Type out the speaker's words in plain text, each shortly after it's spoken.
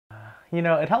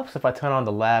it helps if I turn on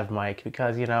the lav mic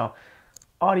because,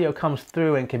 audio comes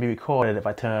through and can be recorded if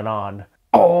I turn it on.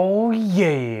 Oh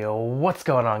yeah, what's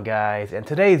going on guys? In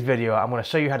today's video, I'm going to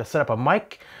show you how to set up a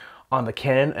mic on the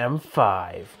Canon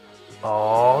M5.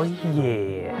 Oh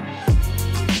yeah.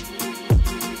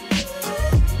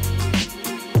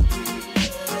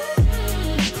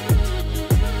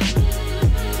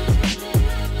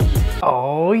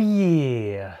 Oh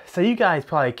yeah. So you guys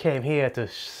probably came here to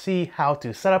see how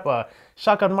to set up a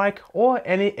shotgun mic or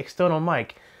any external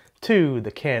mic to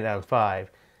the Canon M5.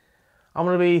 I'm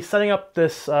going to be setting up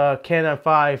this Canon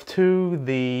M5 to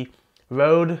the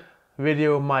Rode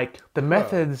video mic. The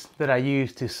methods that I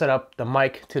use to set up the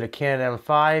mic to the Canon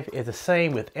M5 is the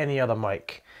same with any other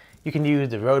mic. You can use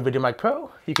the Rode Video Mic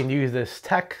Pro, you can use this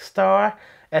Techstar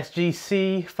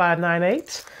SGC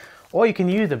 598, or you can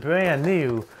use the brand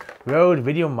new Rode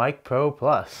Video Mic Pro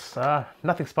Plus.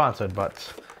 Nothing sponsored,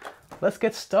 but let's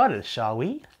get started, shall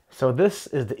we? So this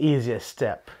is the easiest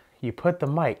step. You put the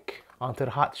mic onto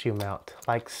the hot shoe mount,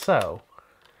 like so.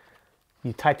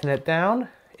 You tighten it down,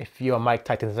 if your mic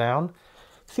tightens down.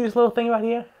 See this little thing right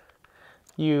here?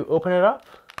 You open it up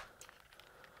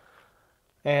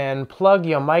and plug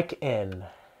your mic in.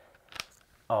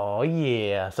 Oh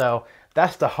yeah, so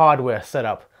that's the hardware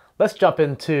setup. Let's jump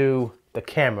into the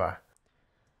camera.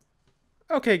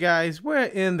 Okay guys, we're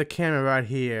in the camera right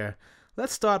here.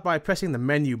 Let's start by pressing the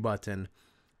menu button.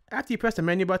 After you press the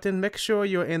menu button, make sure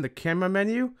you're in the camera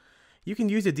menu. You can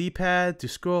use the D-pad to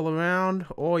scroll around,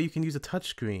 or you can use a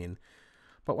touchscreen.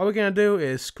 But what we're going to do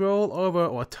is scroll over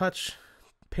or touch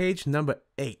page number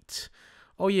 8.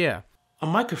 Oh yeah, a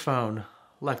microphone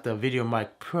like the Video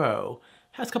Mic Pro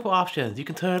has a couple options. You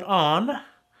can turn it on,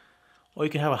 or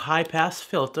you can have a high pass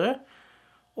filter,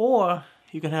 or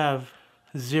you can have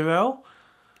 0,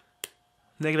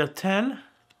 -10,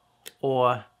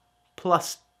 or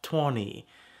 +20.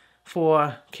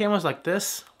 For cameras like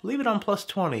this, leave it on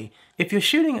 +20. If you're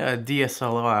shooting a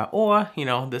DSLR or,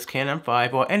 this Canon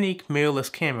M5 or any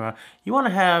mirrorless camera, you want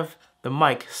to have the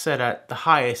mic set at the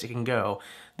highest it can go.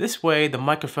 This way, the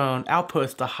microphone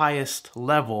outputs the highest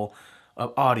level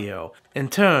of audio. In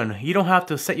turn, you don't have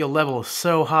to set your level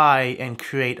so high and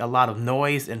create a lot of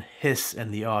noise and hiss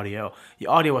in the audio.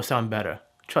 Your audio will sound better.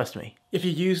 Trust me. If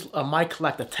you use a mic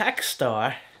like the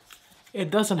Techstar, it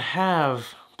doesn't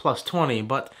have +20,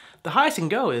 but the highest it can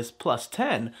go is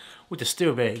 +10, which is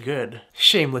still very good.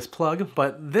 Shameless plug,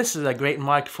 but this is a great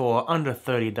mic for under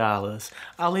 $30.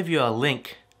 I'll leave you a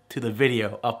link to the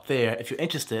video up there if you're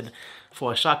interested.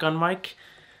 For a shotgun mic,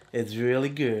 it's really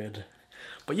good.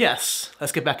 But yes,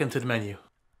 let's get back into the menu.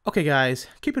 Okay guys,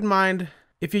 keep in mind,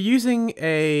 if you're using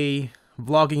a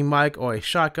vlogging mic or a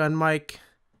shotgun mic,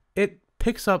 it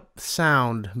picks up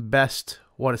sound best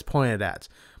what it's pointed at.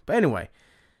 But anyway,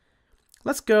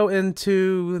 let's go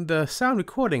into the sound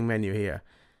recording menu here.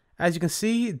 As you can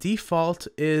see, default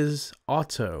is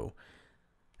auto.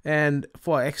 And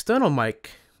for external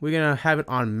mic, we're gonna have it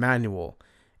on manual.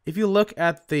 If you look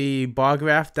at the bar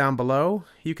graph down below,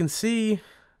 you can see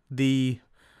the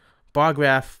bar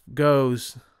graph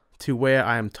goes to where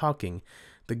I am talking.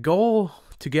 The goal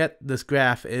to get this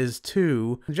graph is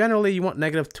to, generally you want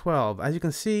 -12. As you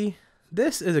can see,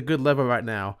 this is a good level right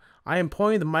now. I am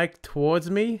pointing the mic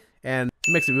towards me, and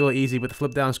it makes it really easy with the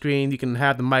flip down screen. You can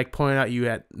have the mic pointed at you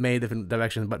at many different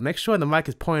directions, but make sure the mic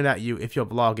is pointed at you if you're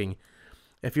vlogging.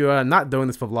 If you're not doing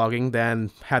this for vlogging,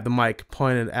 then have the mic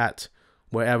pointed at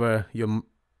wherever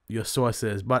your source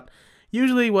is. But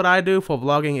usually what I do for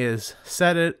vlogging is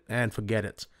set it and forget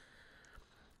it.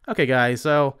 Okay guys,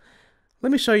 so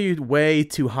let me show you way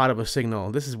too hot of a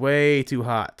signal. This is way too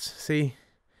hot. See?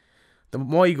 The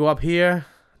more you go up here,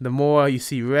 the more you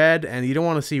see red, and you don't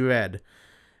want to see red.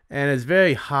 And it's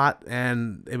very hot,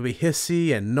 and it'll be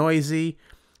hissy and noisy.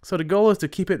 So the goal is to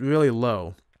keep it really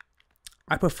low.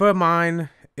 I prefer mine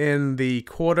in the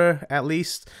quarter at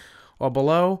least, or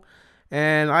below.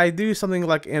 And I do something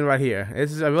like in right here.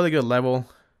 This is a really good level.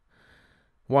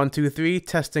 1, 2, 3,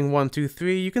 testing 1, 2,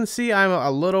 3. You can see I'm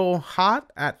a little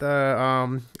hot at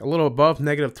the, a little above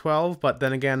 -12, but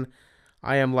then again,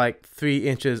 I am like 3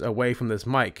 inches away from this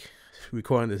mic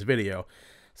recording this video.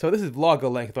 So this is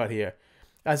vlogger length right here.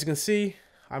 As you can see,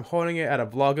 I'm holding it at a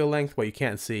vlogger length. Well, you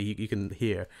can't see, you can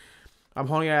hear. I'm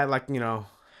holding it at like,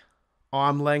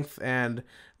 arm length, and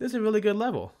this is a really good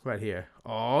level right here.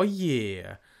 Oh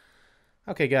yeah.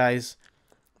 Okay guys,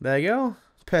 there you go.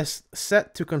 Press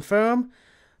set to confirm.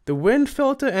 The wind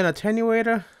filter and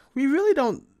attenuator, we really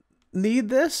don't need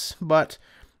this, but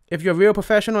if you're a real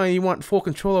professional and you want full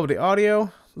control over the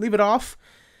audio, leave it off.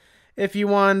 If you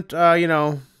want,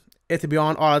 it to be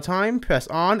on all the time, press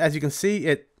on. As you can see,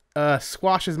 it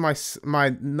squashes my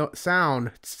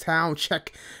sound. Sound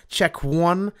check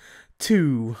 1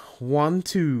 2 1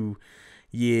 2.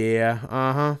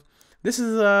 Yeah, this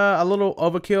is a little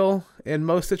overkill in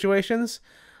most situations.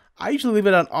 I usually leave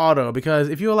it on auto because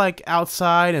if you're like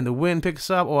outside and the wind picks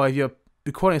up, or if you're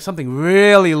recording something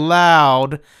really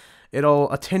loud,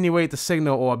 it'll attenuate the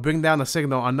signal or bring down the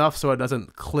signal enough so it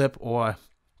doesn't clip or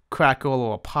crackle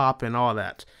or pop and all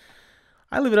that.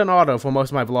 I leave it on auto for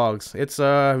most of my vlogs. It's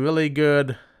a really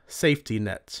good safety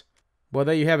net. Well,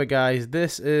 there you have it, guys.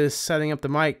 This is setting up the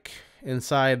mic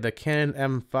inside the Canon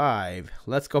M5.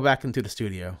 Let's go back into the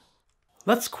studio.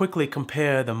 Let's quickly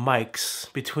compare the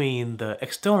mics between the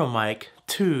external mic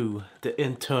to the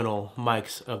internal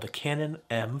mics of the Canon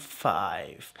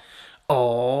M5.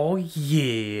 Oh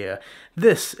yeah!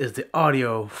 This is the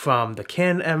audio from the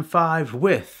Canon M5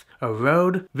 with a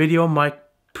Rode Video Mic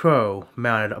Pro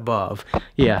mounted above.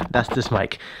 Yeah, that's this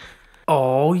mic.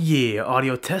 Oh yeah,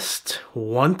 audio test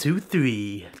 1 2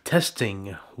 3.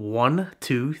 Testing 1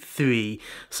 2 3.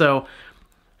 So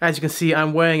as you can see,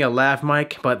 I'm wearing a lav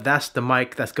mic, but that's the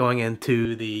mic that's going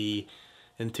into the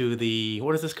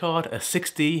what is this called? A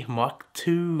 6D Mark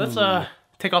II. Let's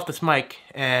take off this mic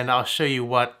and I'll show you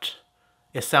what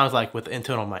it sounds like with the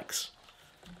internal mics.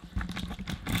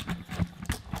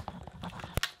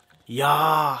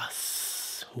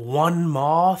 Yes, one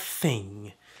more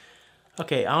thing.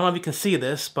 Okay, I don't know if you can see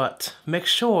this, but make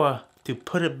sure to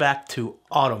put it back to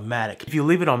automatic. If you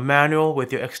leave it on manual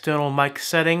with your external mic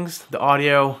settings, the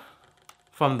audio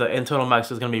from the internal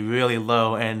mics is going to be really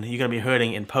low and you're going to be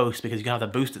hurting in post because you're going to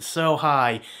have to boost it so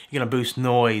high, you're going to boost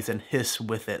noise and hiss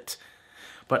with it.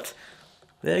 But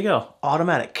there you go,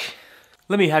 automatic.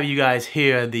 Let me have you guys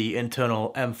hear the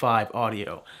internal M5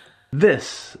 audio.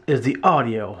 This is the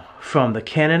audio from the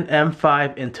Canon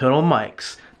M5 internal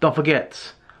mics. Don't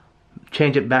forget,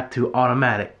 change it back to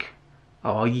automatic.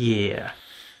 Oh yeah.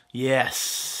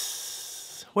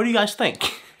 Yes. What do you guys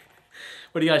think?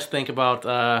 What do you guys think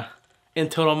about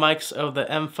internal mics of the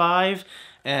M5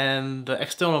 and the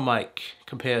external mic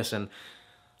comparison?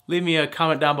 Leave me a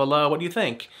comment down below. What do you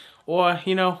think? Or,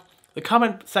 you know, the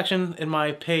comment section in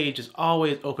my page is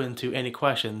always open to any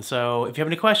questions. So if you have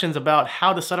any questions about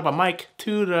how to set up a mic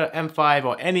to the M5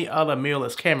 or any other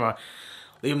mirrorless camera,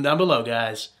 leave them down below,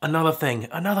 guys. Another thing.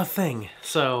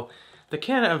 So the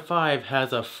Canon M5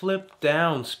 has a flip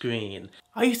down screen.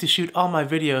 I used to shoot all my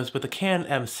videos with the Canon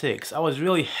M6. I was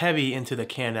really heavy into the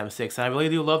Canon M6 and I really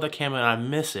do love the camera and I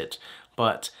miss it.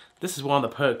 But this is one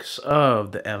of the perks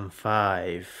of the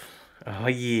M5. Oh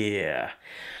yeah.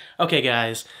 Okay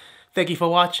guys, thank you for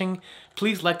watching.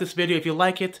 Please like this video if you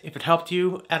like it. If it helped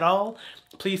you at all,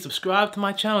 please subscribe to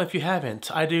my channel if you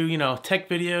haven't. I do, you know, tech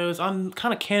videos. I'm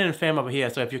kind of Canon fan over here,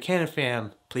 so if you're a Canon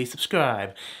fan, please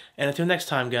subscribe. And until next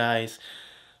time, guys,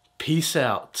 peace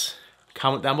out.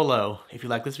 Comment down below if you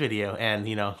like this video and,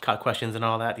 you know, got questions and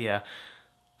all that, yeah.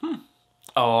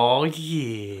 Oh,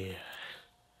 yeah.